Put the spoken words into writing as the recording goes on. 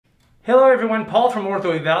Hello everyone, Paul from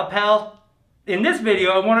Ortho Eval Pal. In this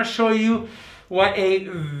video, I want to show you what a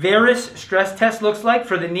Varus stress test looks like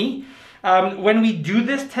for the knee. When we do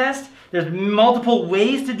this test, there's multiple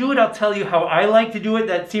ways to do it. I'll tell you how I like to do it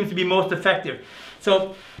that seems to be most effective.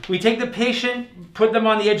 So we take the patient, put them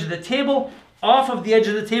on the edge of the table, off of the edge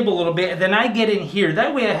of the table a little bit, and then I get in here.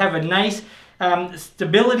 That way I have a nice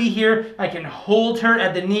stability here. I can hold her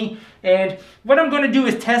at the knee. And what I'm going to do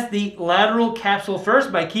is test the lateral capsule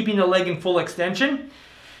first by keeping the leg in full extension.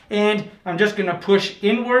 And I'm just going to push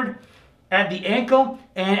inward at the ankle.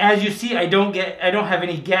 And as you see, I don't have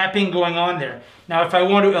any gapping going on there. Now, if I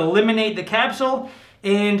want to eliminate the capsule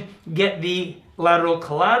and get the lateral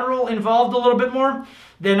collateral involved a little bit more,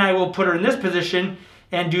 then I will put her in this position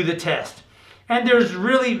and do the test. And there's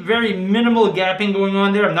really very minimal gapping going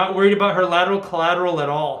on there. I'm not worried about her lateral collateral at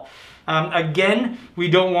all. Again, we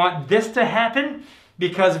don't want this to happen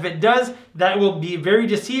because if it does, that will be very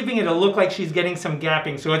deceiving. It'll look like she's getting some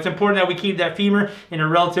gapping. So it's important that we keep that femur in a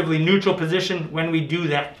relatively neutral position when we do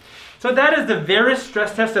that. So that is the Varus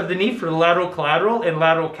stress test of the knee for the lateral collateral and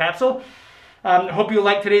lateral capsule. Hope you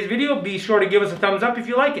liked today's video. Be sure to give us a thumbs up if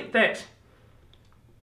you like it. Thanks.